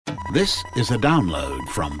This is a download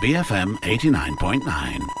from BFM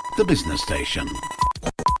 89.9, the business station.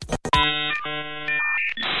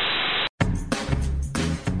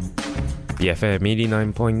 BFM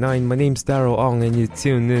 89.9, my name's Daryl Ong and you're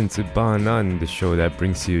tuned in to Bar None, the show that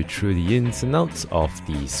brings you through the ins and outs of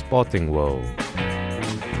the sporting world.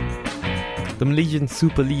 The Malaysian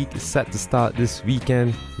Super League is set to start this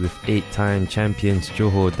weekend with 8-time champions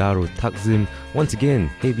Johor Darul Takzim once again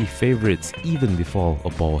heavy favourites even before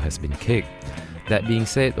a ball has been kicked. That being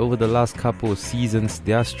said, over the last couple of seasons,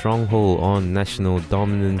 their stronghold on national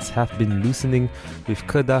dominance have been loosening, with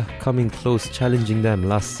Kedah coming close challenging them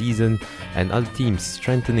last season and other teams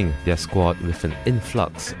strengthening their squad with an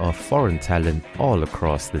influx of foreign talent all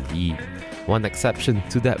across the league. One exception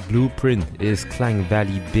to that blueprint is Klang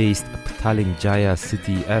Valley-based Petaling Jaya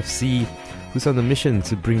City FC, who's on a mission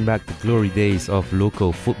to bring back the glory days of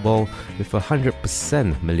local football with a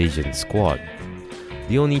 100% Malaysian squad.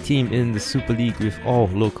 The only team in the Super League with all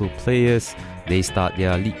local players, they start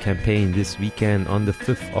their league campaign this weekend on the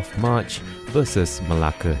 5th of March versus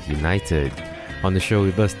Malacca United. On the show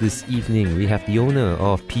with us this evening, we have the owner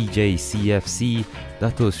of PJCFC,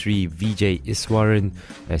 Dato Sri Vijay Iswaran,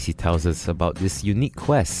 as he tells us about this unique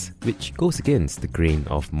quest which goes against the grain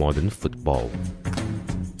of modern football.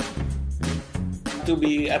 To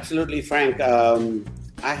be absolutely frank,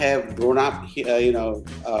 I have grown up here,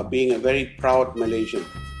 being a very proud Malaysian.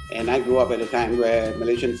 And I grew up at a time where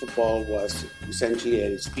Malaysian football was essentially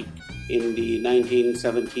at its peak. In the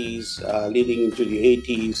 1970s, leading into the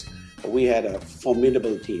 80s, we had a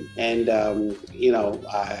formidable team. And,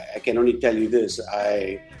 I can only tell you this,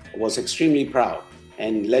 I was extremely proud.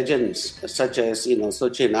 And legends such as,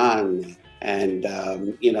 Sochin An and,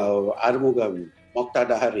 Arumugam, Mokhtar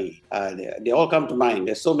Dahari, they all come to mind.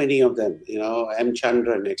 There's so many of them, M.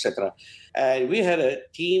 Chandran, etc. And we had a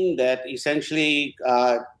team that essentially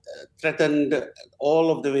threatened all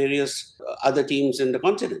of the various other teams in the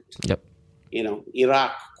continent. Yep.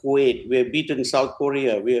 Iraq, Kuwait, we have beaten South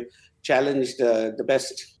Korea, we have challenged the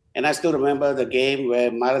best. And I still remember the game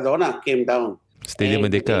where Maradona came down. Stadium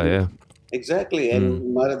Merdeka, yeah. Exactly.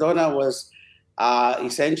 And Maradona was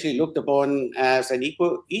essentially looked upon as an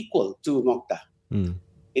equal to Mokhtar.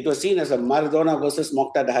 It was seen as a Maradona versus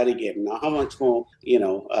Mokhtar Dahari game. Now, how much more,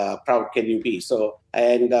 proud can you be? So,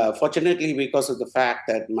 and fortunately, because of the fact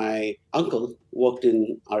that my uncle worked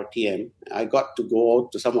in RTM, I got to go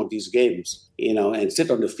out to some of these games, and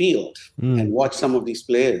sit on the field and watch some of these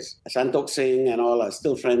players. Santokh Singh and all are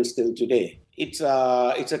still friends till today. It's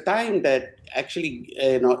a time that actually,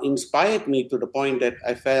 inspired me to the point that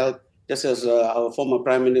I felt, just as our former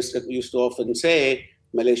Prime Minister used to often say,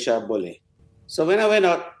 Malaysia boleh. So when I went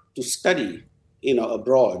out to study,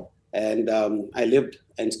 abroad, and I lived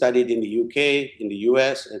and studied in the UK, in the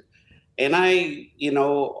US, and I,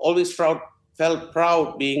 always felt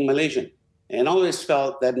proud being Malaysian, and always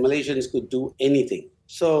felt that Malaysians could do anything.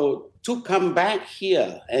 So to come back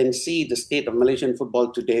here and see the state of Malaysian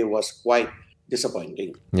football today was quite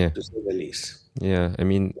disappointing, to say the least. Yeah, I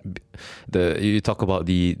mean, you talk about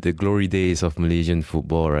the glory days of Malaysian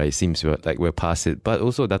football, right? It seems like we're past it. But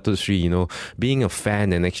also, Dato Sri, being a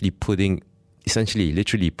fan and actually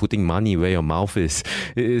literally putting money where your mouth is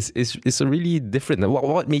a really different.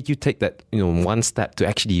 What made you take that, one step to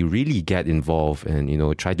actually really get involved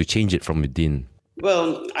and, try to change it from within?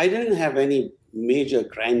 Well, I didn't have any major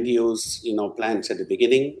grandiose, plans at the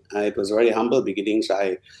beginning. It was very humble beginnings.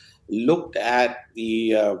 I looked at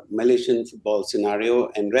the Malaysian football scenario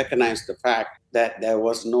and recognized the fact that there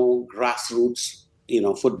was no grassroots,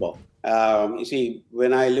 football. You see,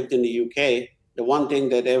 when I lived in the UK, the one thing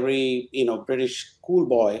that every, British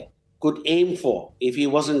schoolboy could aim for, if he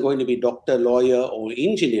wasn't going to be doctor, lawyer, or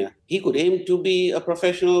engineer, he could aim to be a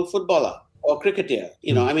professional footballer or cricketer.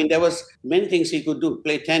 There was many things he could do,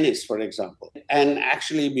 play tennis, for example, and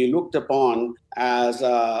actually be looked upon as,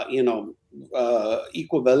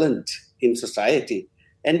 equivalent in society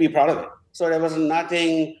and be proud of it. So there was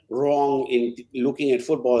nothing wrong in looking at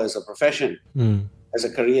football as a profession, as a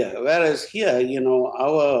career. Whereas here,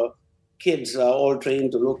 our kids are all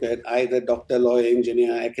trained to look at either doctor, lawyer,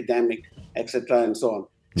 engineer, academic, etc., and so on.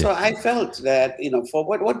 Yeah. So I felt that, for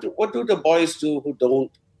what do the boys do who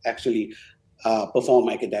don't actually perform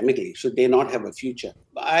academically? Should they not have a future?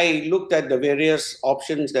 I looked at the various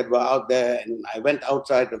options that were out there, and I went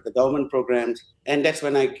outside of the government programs, and that's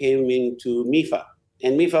when I came into MIFA.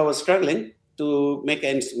 And MIFA was struggling to make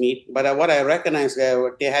ends meet, but what I recognized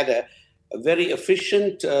there, they had a very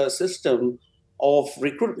efficient system of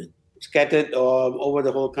recruitment, scattered over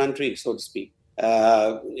the whole country, so to speak,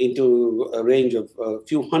 into a range of a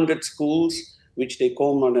few hundred schools, which they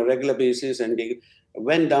comb on a regular basis, and they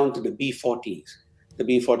went down to the B40s, the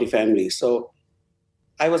B40 families. So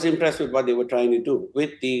I was impressed with what they were trying to do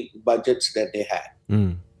with the budgets that they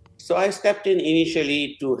had. So I stepped in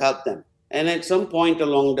initially to help them. And at some point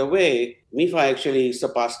along the way, MIFA actually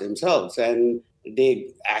surpassed themselves, and they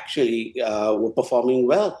actually were performing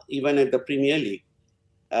well, even at the Premier League.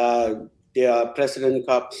 Their President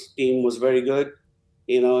Cups team was very good.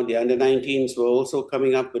 The under-19s were also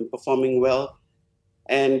coming up and performing well.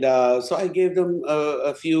 And so I gave them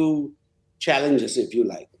a few challenges, if you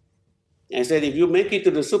like. I said, if you make it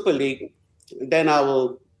to the Super League, then I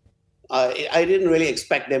will... I didn't really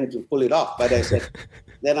expect them to pull it off, but I said,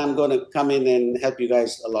 then I'm going to come in and help you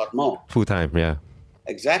guys a lot more. Full time, yeah.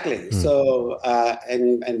 Exactly. So,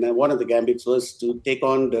 and one of the gambits was to take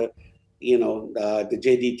on the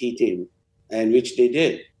JDT team, and which they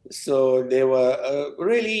did. So they were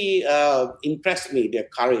really impressed me, their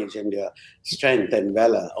courage and their strength and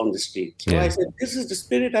valor on the street. So I said, this is the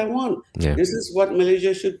spirit I want. Yeah. This is what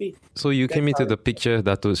Malaysia should be. So you came into the picture,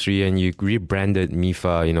 Dato Sri, and you rebranded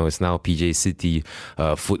MIFA. It's now PJ City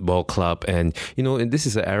Football Club. And, this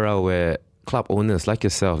is an era where club owners like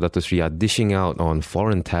yourself, Dato Sri, are dishing out on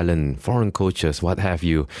foreign talent, foreign coaches, what have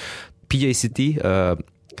you. PJ City,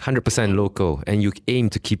 100% local, and you aim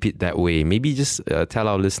to keep it that way. Maybe just tell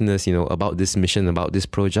our listeners, about this mission, about this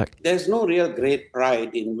project. There's no real great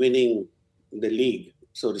pride in winning the league,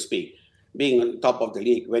 so to speak, being on top of the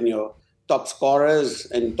league when your top scorers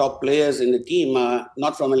and top players in the team are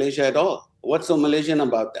not from Malaysia at all. What's so Malaysian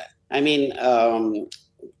about that? I mean,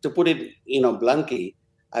 to put it, bluntly,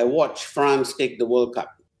 I watched France take the World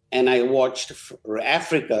Cup. And I watched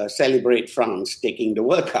Africa celebrate France taking the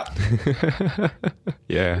World Cup.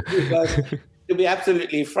 Yeah. Because to be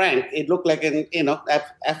absolutely frank, it looked like an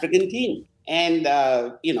African team. And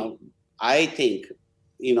I think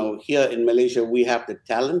here in Malaysia we have the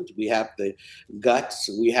talent, we have the guts,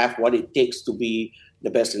 we have what it takes to be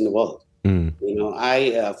the best in the world.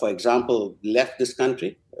 I, for example, left this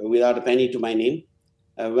country without a penny to my name.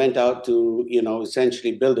 I went out to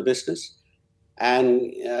essentially build a business.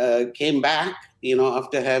 And came back,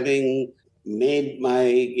 after having made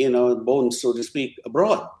my, bones, so to speak,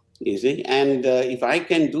 abroad, you see. And if I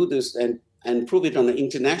can do this and prove it on an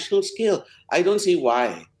international scale, I don't see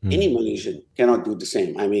why any Malaysian cannot do the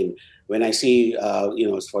same. I mean, when I see,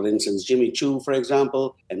 for instance, Jimmy Choo, for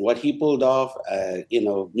example, and what he pulled off,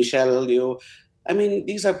 Michelle Leo, I mean,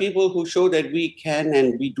 these are people who show that we can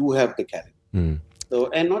and we do have the talent. So,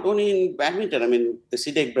 and not only in badminton, I mean, the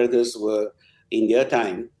Sidek brothers were, in their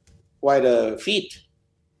time, quite a feat.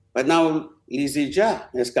 But now Lee Zijia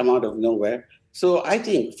has come out of nowhere. So I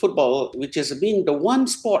think football, which has been the one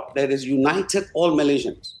sport that has united all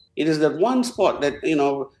Malaysians, it is the one sport that,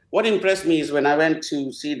 what impressed me is when I went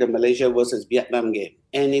to see the Malaysia versus Vietnam game,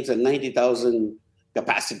 and it's a 90,000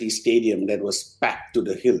 capacity stadium that was packed to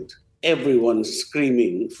the hilt. Everyone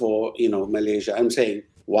screaming for, Malaysia. I'm saying,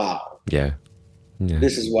 wow. Yeah.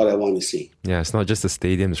 This is what I want to see. Yeah, it's not just the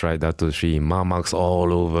stadiums, right, Dato Sri? Marks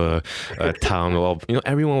all over town. Well,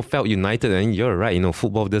 everyone felt united, and you're right.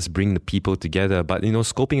 Football does bring the people together. But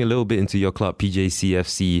scoping a little bit into your club,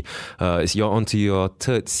 PJCFC, you're onto your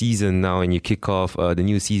third season now, and you kick off the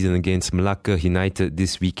new season against Malacca United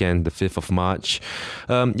this weekend, the 5th of March.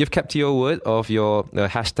 You've kept to your word of your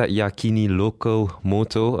 #Yakini local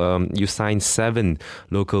motto. You signed 7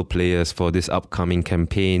 local players for this upcoming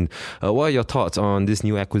campaign. What are your thoughts on these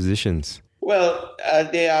new acquisitions? Well,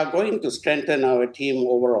 they are going to strengthen our team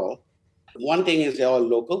overall. One thing is they're all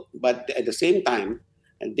local, but at the same time,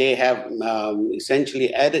 they have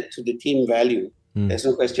essentially added to the team value. There's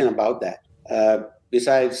no question about that.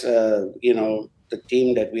 Besides, the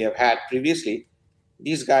team that we have had previously,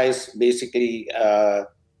 these guys basically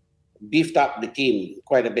beefed up the team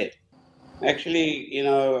quite a bit. Actually,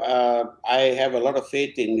 I have a lot of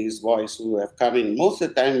faith in these boys who have come in. Most of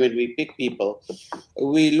the time when we pick people,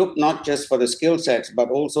 we look not just for the skill sets, but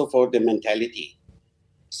also for the mentality.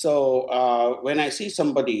 So when I see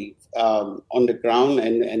somebody on the ground,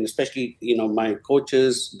 and especially, my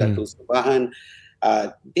coaches, Dato' Subahan,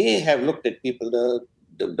 they have looked at people.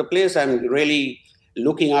 The players I'm really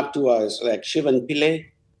looking up to are like Shivan Pillay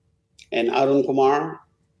and Arun Kumar.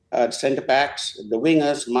 Centre backs, the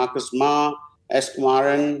wingers, Marcus Ma, S.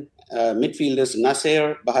 Kumaran, midfielders,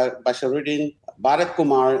 Nasir, Basharuddin, Bharat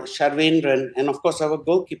Kumar, Sharvendran, and of course our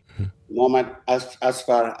goalkeeper, Mohammad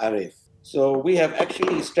Asfar Arif. So we have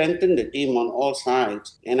actually strengthened the team on all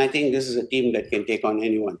sides, and I think this is a team that can take on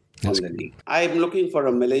anyone on the league. I'm looking for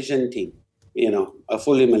a Malaysian team, a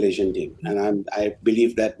fully Malaysian team, and I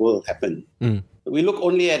believe that will happen. We look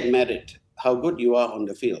only at merit, how good you are on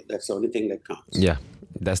the field. That's the only thing that counts. Yeah.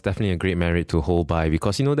 That's definitely a great merit to hold by,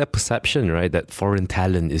 because, that perception, right, that foreign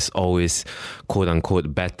talent is always quote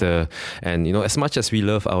unquote better. And, as much as we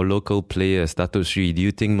love our local players, Dato Sri, do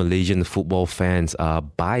you think Malaysian football fans are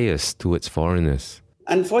biased towards foreigners?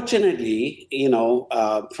 Unfortunately,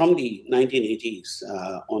 from the 1980s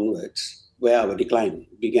onwards, where our decline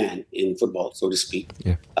began in football, so to speak.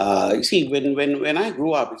 Yeah. You see, when I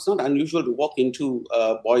grew up, it's not unusual to walk into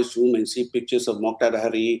a boys' room and see pictures of Mokhtar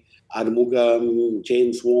Dahari, Arumugam,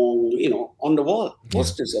 James Wong, on the wall,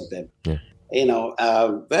 posters of them. Yeah.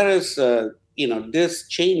 Whereas, this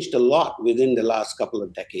changed a lot within the last couple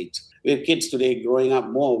of decades. We have kids today growing up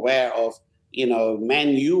more aware of,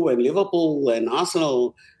 Man U and Liverpool and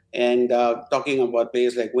Arsenal, and talking about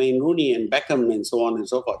players like Wayne Rooney and Beckham and so on and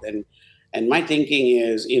so forth. And my thinking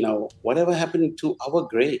is, whatever happened to our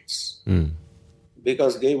greats?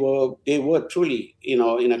 Because they were truly,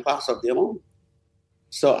 in a class of their own.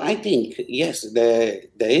 So I think, yes, there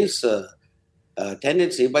is a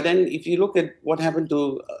tendency. But then if you look at what happened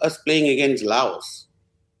to us playing against Laos,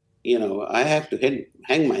 I have to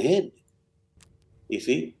hang my head, you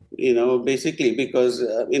see, basically because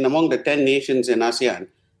among the 10 nations in ASEAN,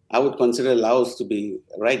 I would consider Laos to be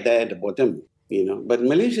right there at the bottom. But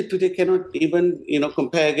Malaysia today cannot even,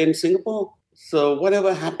 compare against Singapore. So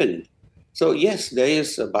whatever happened. So yes, there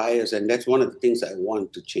is a bias, and that's one of the things I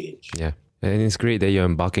want to change. Yeah. And it's great that you're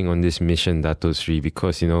embarking on this mission, Dato Sri,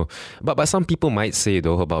 because, but some people might say,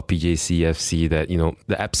 though, about PJCFC that,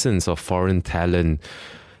 the absence of foreign talent,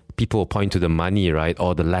 people point to the money, right?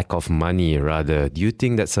 Or the lack of money, rather. Do you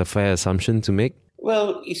think that's a fair assumption to make?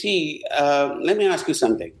 Well, you see, let me ask you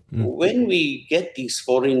something. When we get these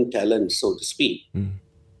foreign talents, so to speak,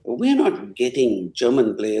 we're not getting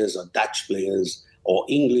German players or Dutch players or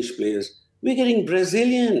English players. We're getting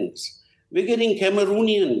Brazilians. We're getting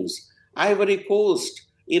Cameroonians, Ivory Coast.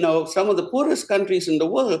 Some of the poorest countries in the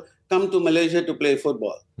world come to Malaysia to play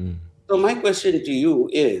football. So my question to you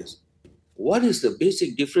is, what is the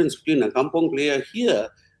basic difference between a kampong player here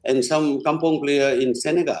and some kampong player in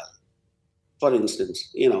Senegal? For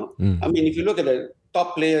instance, I mean, if you look at the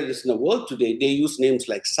top players in the world today, they use names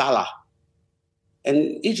like Salah.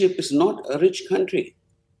 And Egypt is not a rich country.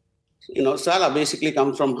 Salah basically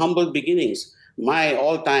comes from humble beginnings. My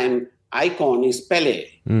all-time icon is Pele.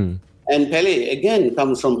 And Pele, again,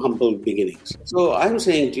 comes from humble beginnings. So I'm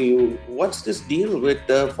saying to you, what's this deal with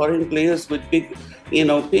foreign players with big,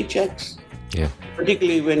 paychecks? Yeah.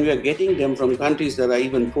 Particularly when we are getting them from countries that are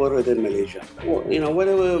even poorer than Malaysia.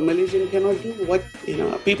 Whatever Malaysian cannot do,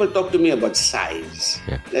 people talk to me about size.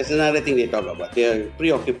 Yeah. That's another thing they talk about. They are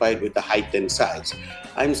preoccupied with the height and size.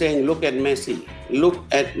 I'm saying, look at Messi. Look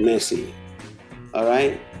at Messi. All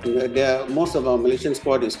right? Most of our Malaysian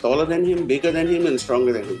squad is taller than him, bigger than him, and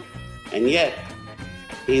stronger than him. And yet,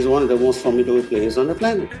 he's one of the most formidable players on the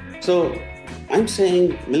planet. So, I'm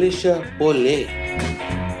saying, Malaysia, ole.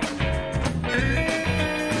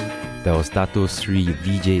 That was Dato Sri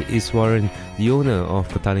Vijay Iswaran, the owner of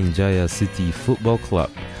Petaling Jaya City Football Club.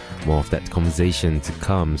 More of that conversation to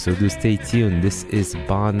come, so do stay tuned. This is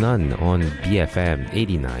Bar None on BFM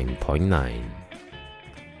 89.9.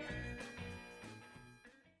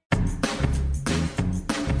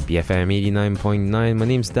 BFM 89.9, my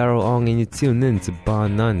name's Daryl Ong and you tune in to Bar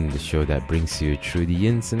None, the show that brings you through the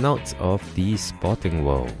ins and outs of the sporting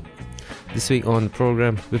world. This week on the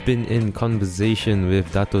program, we've been in conversation with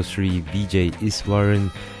Dato Sri Vijay Iswaran,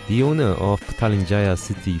 the owner of Petaling Jaya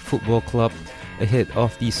City Football Club, ahead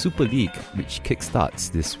of the Super League, which kickstarts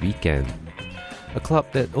this weekend. A club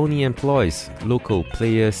that only employs local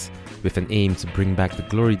players with an aim to bring back the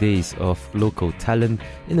glory days of local talent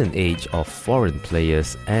in an age of foreign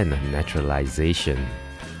players and naturalization.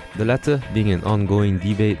 The latter being an ongoing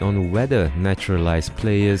debate on whether naturalized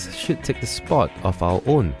players should take the spot of our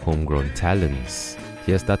own homegrown talents.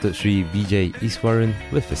 Here's Dato Sri Vijay Iswaran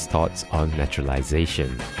with his thoughts on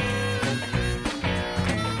naturalization.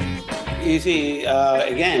 You see,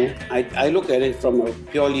 again, I look at it from a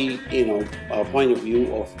purely, a point of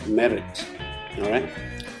view of merit. All right.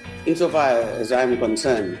 Insofar as I'm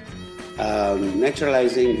concerned,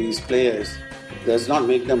 naturalizing these players does not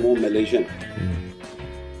make them more Malaysian.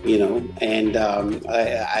 And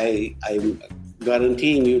I'm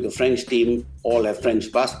guaranteeing you the French team all have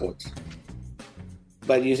French passports.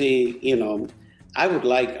 But you see, I would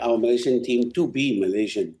like our Malaysian team to be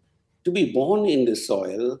Malaysian. To be born in the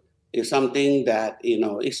soil is something that,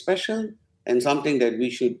 is special and something that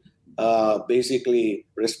we should basically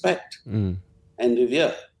respect and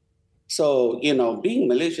revere. So, being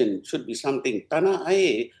Malaysian should be something. Tanah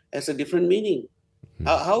Air has a different meaning.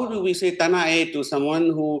 How do we say Tanah Air to someone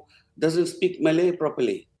who doesn't speak Malay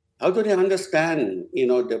properly? How do they understand,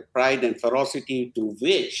 the pride and ferocity to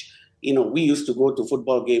which, we used to go to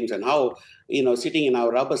football games and how, sitting in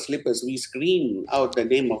our rubber slippers, we scream out the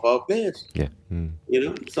name of our players. Yeah.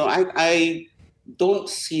 So I don't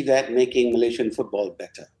see that making Malaysian football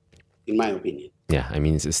better, in my opinion. Yeah, I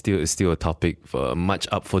mean, it's still a topic for much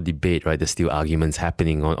up for debate, right? There's still arguments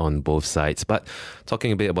happening on both sides. But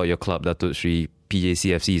talking a bit about your club, Datuk Sri,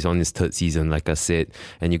 PJCFC is on its third season, like I said,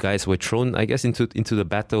 and you guys were thrown, I guess, into the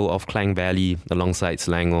battle of Klang Valley alongside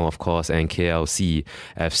Selangor, of course, and KLC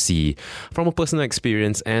FC. From a personal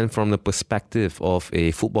experience and from the perspective of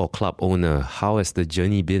a football club owner, how has the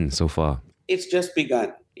journey been so far? It's just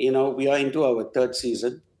begun. We are into our third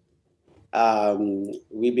season.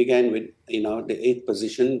 We began with, the 8th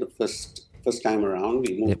position the first time around.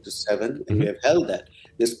 We moved to 7th, and we have held that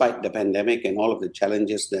despite the pandemic and all of the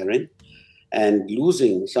challenges therein, and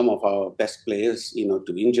losing some of our best players,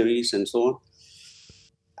 to injuries and so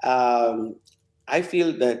on. I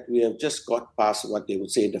feel that we have just got past what they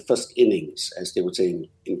would say the first innings, as they would say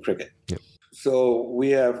in cricket. Yep. So we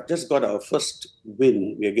have just got our first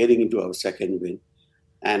win. We are getting into our second win.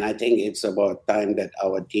 And I think it's about time that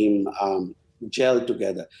our team gel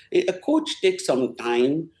together. A coach takes some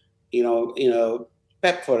time.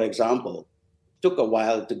 Pep, for example, took a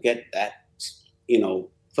while to get that,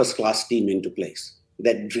 first-class team into place,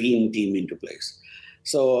 that dream team into place.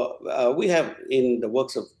 So we have in the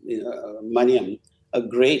works of Maniam a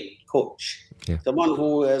great coach, someone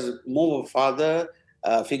who has more of a father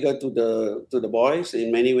figure to the boys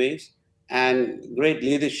in many ways, and great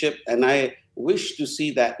leadership. And I wish to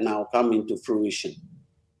see that now come into fruition.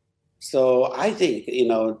 So I think,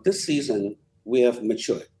 this season we have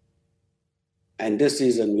matured. And this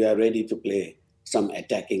season we are ready to play some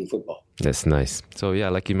attacking football. That's nice. So yeah,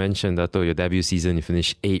 like you mentioned, Dato', your debut season, you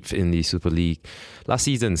finished 8th in the Super League. Last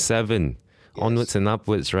season, 7. Yes. Onwards and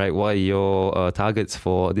upwards, right? What are your targets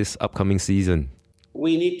for this upcoming season?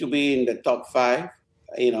 We need to be in the top 5.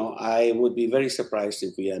 I would be very surprised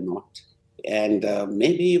if we are not. And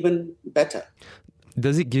maybe even better.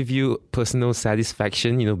 Does it give you personal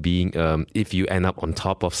satisfaction, being if you end up on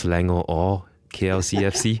top of Selangor or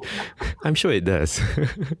KLCFC? I'm sure it does.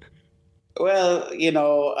 Well,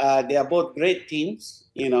 they are both great teams,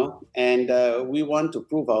 and we want to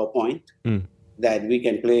prove our point that we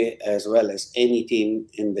can play as well as any team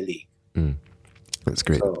in the league. That's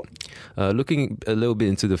great. So, looking a little bit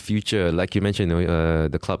into the future, like you mentioned,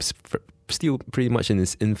 the club's still pretty much in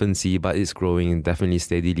its infancy, but it's growing, definitely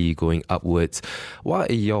steadily going upwards. What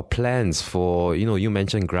are your plans for, you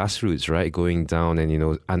mentioned grassroots, right? Going down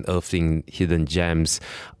and, unearthing hidden gems.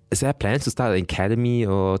 Is there plans to start an academy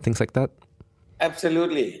or things like that?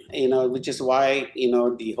 Absolutely. Which is why,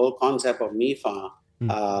 the whole concept of MIFA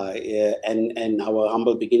and our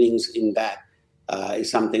humble beginnings in that is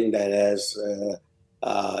something that has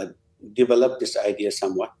developed this idea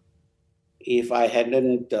somewhat. If I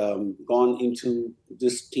hadn't gone into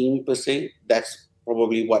this team per se, that's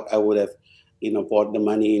probably what I would have, poured the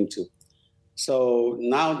money into. So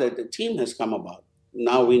now that the team has come about,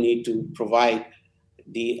 now we need to provide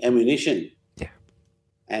the ammunition. Yeah.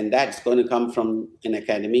 And that's going to come from an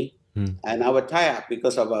academy. And our tie-up,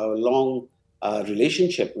 because of our long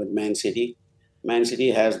relationship with Man City. Man City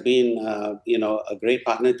has been, a great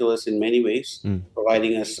partner to us in many ways,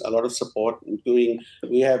 providing us a lot of support, including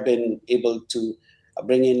we have been able to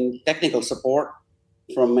bring in technical support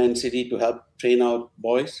from Man City to help train our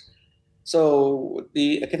boys. So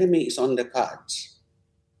the academy is on the cards,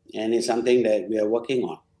 and it's something that we are working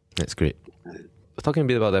on. That's great. Talking a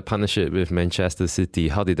bit about that partnership with Manchester City,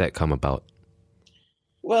 how did that come about?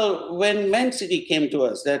 Well, when Man City came to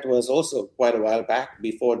us, that was also quite a while back,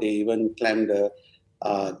 before they even climbed to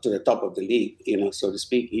the top of the league, so to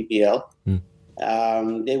speak, EPL.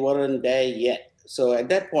 They weren't there yet. So at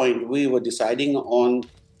that point, we were deciding on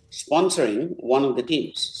sponsoring one of the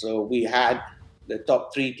teams. So we had the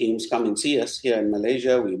top 3 teams come and see us here in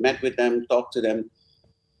Malaysia. We met with them, talked to them.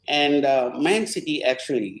 And Man City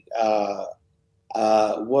actually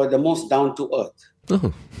were the most down-to-earth.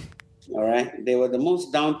 Oh. All right. They were the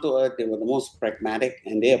most down to earth. They were the most pragmatic,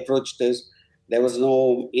 and they approached us. There was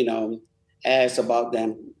no, airs about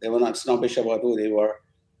them. They were not snobbish about who they were,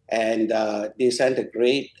 and they sent a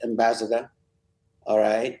great ambassador. All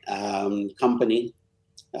right, company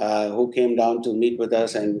who came down to meet with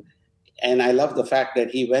us, and I love the fact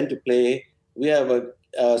that he went to play. We have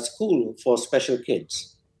a school for special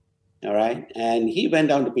kids. All right, and he went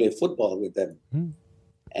down to play football with them.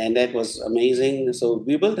 And that was amazing. So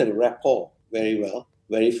we built a rapport very well,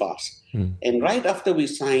 very fast. And right after we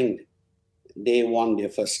signed, they won their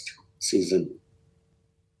first season.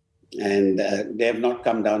 And they have not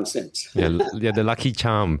come down since. Yeah, the lucky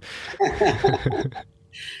charm.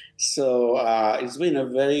 So it's been a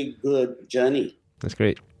very good journey. That's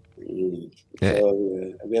great.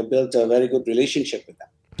 So we have built a very good relationship with them.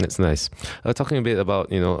 That's nice. Talking a bit about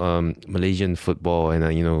Malaysian football,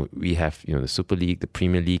 and we have the Super League, the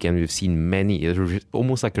Premier League, and we've seen many. It's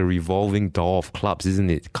almost like a revolving door of clubs, isn't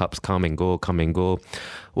it? Clubs come and go, come and go.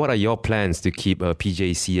 What are your plans to keep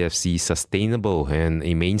PJCFC sustainable and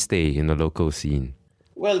a mainstay in the local scene?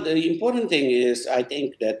 Well, the important thing is, I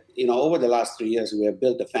think that over the last 3 years we have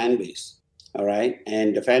built a fan base. All right,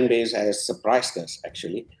 and the fan base has surprised us.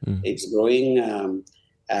 Actually, it's growing,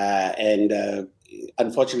 and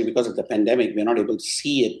unfortunately, because of the pandemic, we're not able to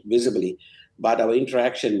see it visibly. But our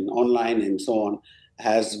interaction online and so on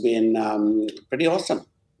has been pretty awesome.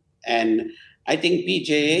 And I think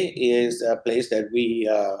PJ is a place that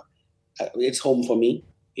it's home for me,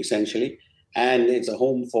 essentially. And it's a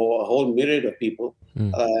home for a whole myriad of people.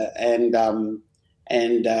 And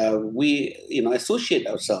we, associate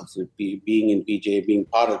ourselves with being in PJ, being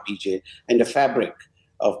part of PJ, and the fabric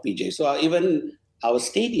of PJ. So even our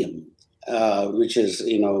stadium, which is,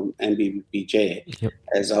 MBPJ,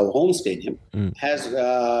 as our home stadium, has,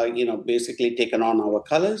 basically taken on our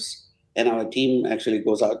colors, and our team actually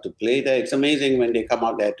goes out to play there. It's amazing when they come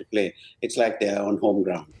out there to play. It's like they're on home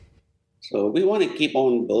ground. So we want to keep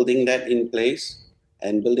on building that in place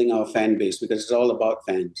and building our fan base, because it's all about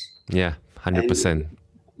fans. Yeah, 100%.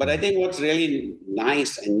 But I think what's really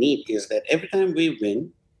nice and neat is that every time we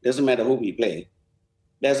win, doesn't matter who we play,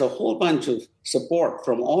 there's a whole bunch of support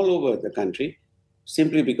from all over the country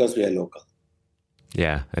simply because we are local.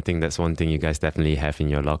 Yeah, I think that's one thing you guys definitely have in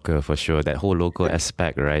your locker for sure, that whole local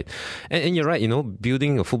aspect, right? And you're right,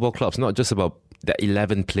 building a football club is not just about the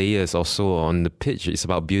 11 players or so on the pitch. It's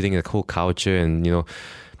about building a whole culture and,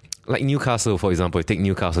 like Newcastle, for example, take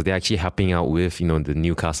Newcastle, they're actually helping out with, the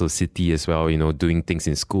Newcastle City as well, doing things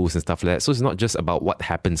in schools and stuff like that. So it's not just about what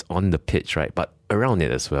happens on the pitch, right? But around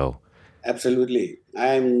it as well. Absolutely.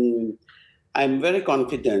 I'm very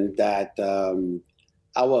confident that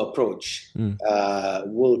our approach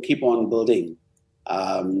will keep on building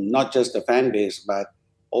not just the fan base, but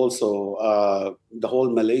also the whole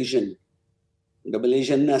Malaysianness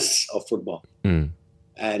of football.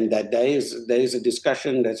 And that there is a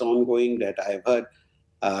discussion that's ongoing that I've heard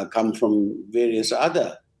come from various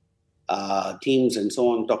other teams and so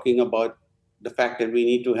on, talking about the fact that we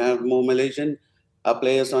need to have more Malaysian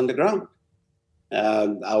players on the ground.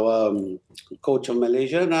 Our coach of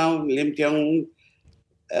Malaysia now, Lim Tiong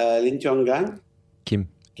Gan. Kim.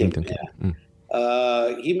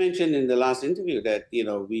 Yeah. He mentioned in the last interview that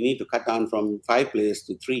we need to cut down from 5 players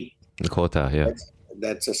to 3. The quota, yeah.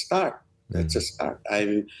 That's a start. That's a start.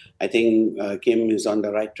 I think Kim is on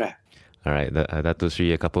the right track. All right, that was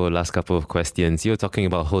really last couple of questions. You're talking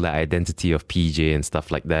about whole identity of PJ and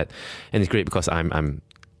stuff like that, and it's great because I'm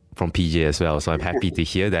from PJ as well, so I'm happy to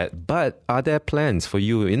hear that. But are there plans for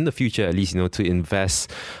you in the future, at least, to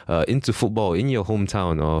invest into football in your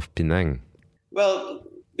hometown of Penang? Well,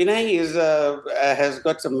 Penang has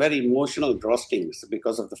got some very emotional drawstrings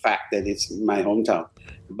because of the fact that it's my hometown.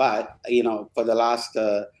 But for the last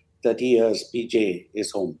 30 years, PJ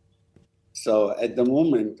is home. So at the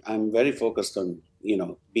moment, I'm very focused on,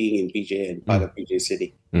 being in PJ and part of PJ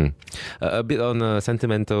City. A bit on a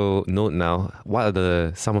sentimental note now, what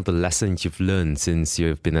are some of the lessons you've learned since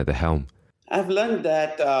you've been at the helm? I've learned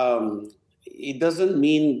that it doesn't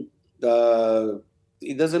mean you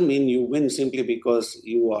win simply because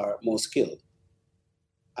you are more skilled.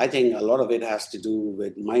 I think a lot of it has to do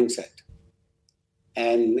with mindset.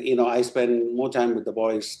 And, I spend more time with the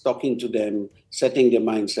boys, talking to them, setting their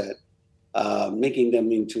mindset, making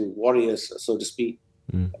them into warriors, so to speak,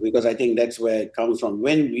 because I think that's where it comes from.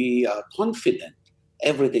 When we are confident,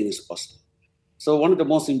 everything is possible. So one of the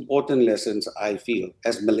most important lessons I feel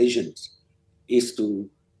as Malaysians is to,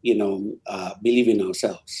 believe in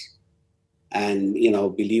ourselves and,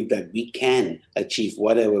 believe that we can achieve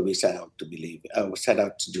whatever we set out to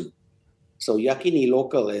do. So yakini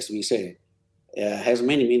local, as we say, has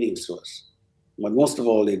many meanings to us. But most of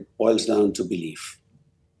all, it boils down to belief.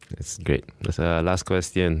 That's great. That's last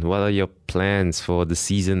question. What are your plans for the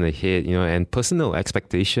season ahead, and personal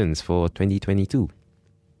expectations for 2022?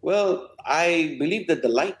 Well, I believe that the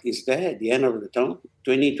light is there at the end of the tunnel.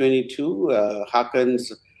 2022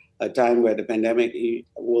 harkens a time where the pandemic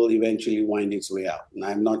will eventually wind its way out. And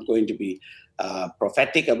I'm not going to be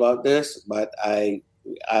prophetic about this, but I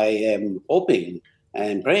am hoping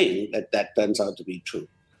and praying that turns out to be true.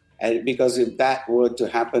 And because if that were to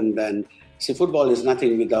happen, then football is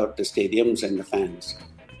nothing without the stadiums and the fans.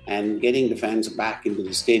 and getting the fans back into the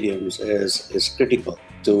stadiums is critical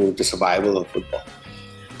to the survival of football.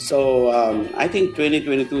 So I think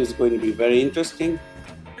 2022 is going to be very interesting.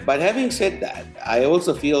 But having said that, I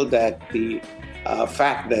also feel that the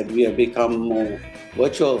fact that we have become more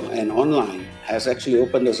virtual and online has actually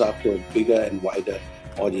opened us up to a bigger and wider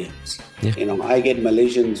audience. Yeah. I get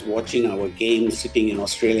Malaysians watching our games, sitting in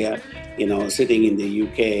Australia, sitting in the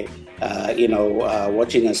UK,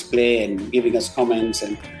 watching us play and giving us comments,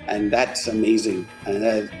 and that's amazing. And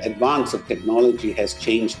the advance of technology has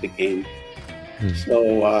changed the game.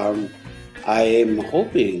 So I am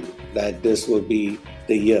hoping that this will be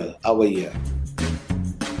our year.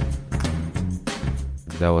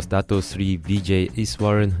 That was Dato Sri Vijay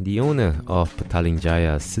Iswaran, the owner of Petaling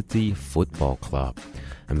Jaya City Football Club.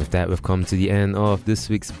 And with that, we've come to the end of this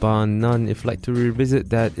week's Bar None. If you'd like to revisit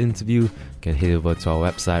that interview, you can head over to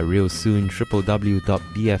our website real soon,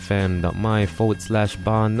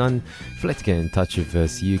 www.bfm.my/Bar None. If you'd like to get in touch with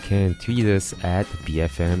us, you can tweet us at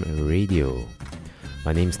BFM Radio.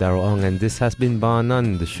 My name's Darryl Ong, and this has been Bar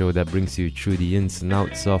None, the show that brings you through the ins and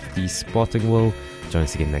outs of the sporting world. Join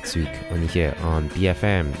us again next week, only here on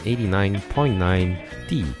BFM 89.9,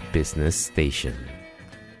 the business station.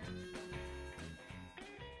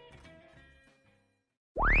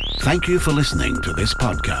 Thank you for listening to this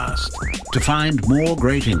podcast. To find more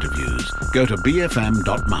great interviews, go to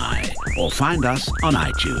bfm.my or find us on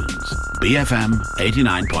iTunes. BFM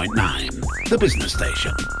 89.9, the business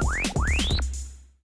station.